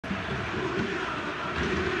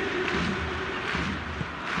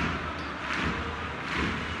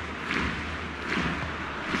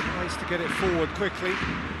get it forward quickly.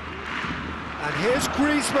 And here's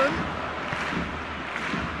Griezmann.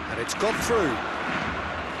 And it's got through.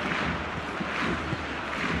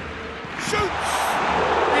 Shoots!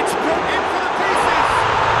 It's brought in for the pieces!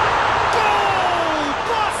 Goal!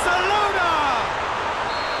 Barcelona!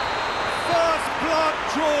 First blood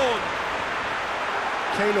drawn.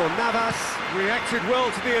 Keylor Navas reacted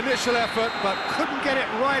well to the initial effort, but couldn't get it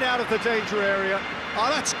right out of the danger area. Oh,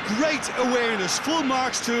 that's great awareness. Full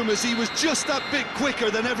marks to him as he was just that bit quicker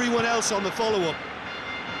than everyone else on the follow-up.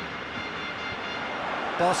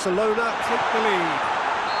 Barcelona take the lead.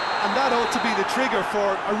 And that ought to be the trigger for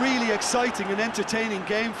a really exciting and entertaining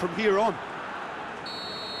game from here on.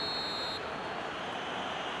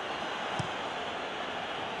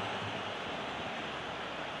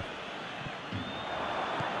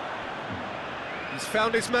 He's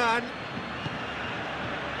found his man.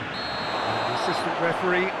 The assistant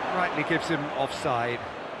referee rightly gives him offside.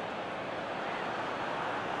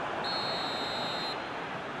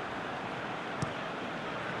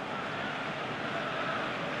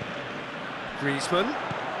 Griezmann.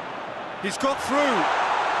 He's got through.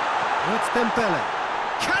 That's Dembele.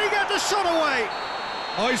 Can he get the shot away?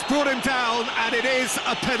 Oh, he's brought him down, and it is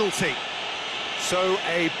a penalty. So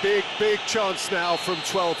a big chance now from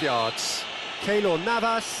 12 yards. Keylor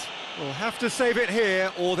Navas will have to save it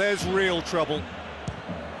here, or there's real trouble.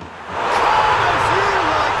 Calm as you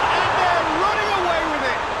like, and they're running away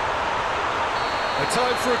with it. A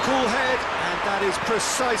time for a cool head, and that is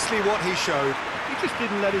precisely what he showed. He just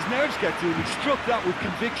didn't let his nerves get to him. He struck that with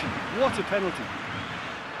conviction. What a penalty.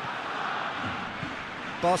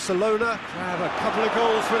 Barcelona grab a couple of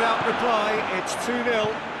goals without reply. It's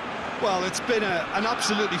 2-0. Well, it's been an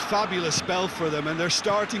absolutely fabulous spell for them, and they're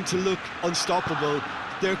starting to look unstoppable.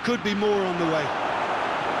 There could be more on the way.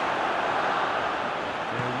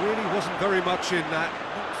 There really wasn't very much in that.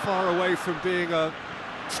 Not far away from being a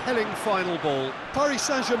telling final ball. Paris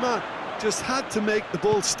Saint-Germain just had to make the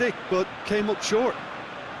ball stick, but came up short.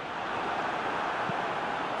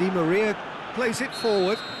 Di Maria plays it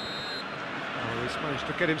forward. Oh, he's managed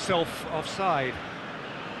to get himself offside.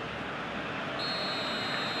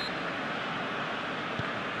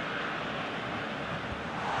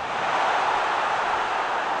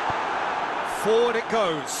 Forward it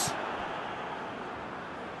goes.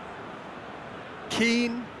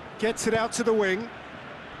 Keane gets it out to the wing.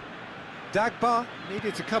 Dagba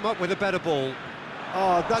needed to come up with a better ball.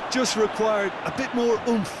 Oh, that just required a bit more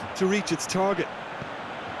oomph to reach its target.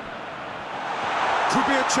 Could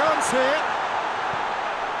be a chance here.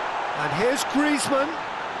 And here's Griezmann.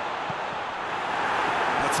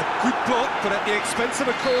 That's a good block, but at the expense of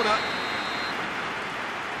a corner.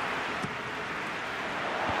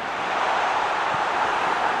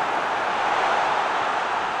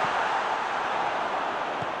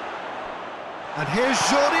 And here's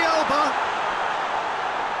Jordi Alba.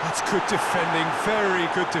 That's good defending, very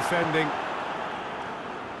good defending.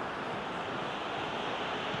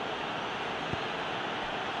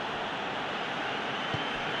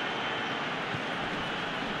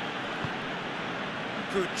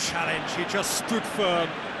 Good challenge, he just stood firm.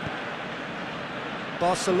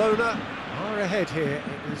 Barcelona are ahead here.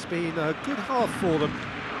 It has been a good half for them.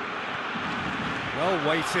 Well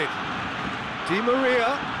weighted. Di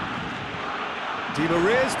Maria. Di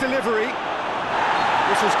Maria's delivery.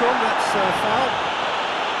 This has gone, that's foul.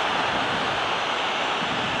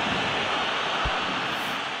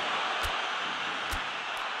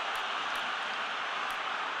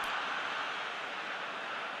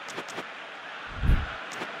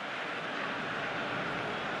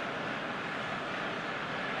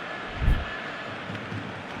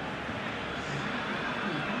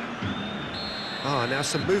 Now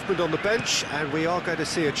some movement on the bench, and we are going to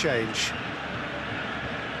see a change.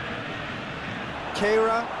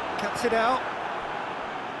 Keira cuts it out.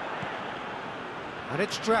 And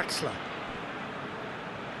it's Draxler.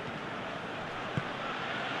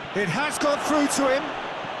 It has got through to him.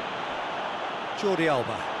 Jordi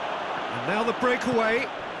Alba. And now the breakaway.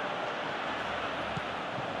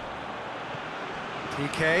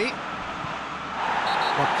 PK.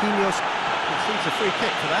 Marquinhos concedes a free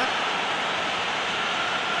kick for that.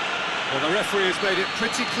 Well, the referee has made it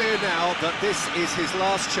pretty clear now that this is his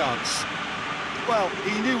last chance. Well,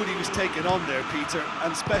 he knew what he was taking on there, Peter,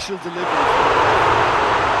 and special delivery.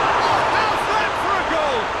 Oh, how's that for a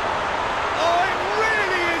goal? Oh, it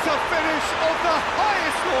really is a finish of the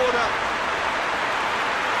highest order.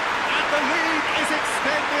 And the lead is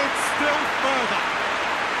extended still further.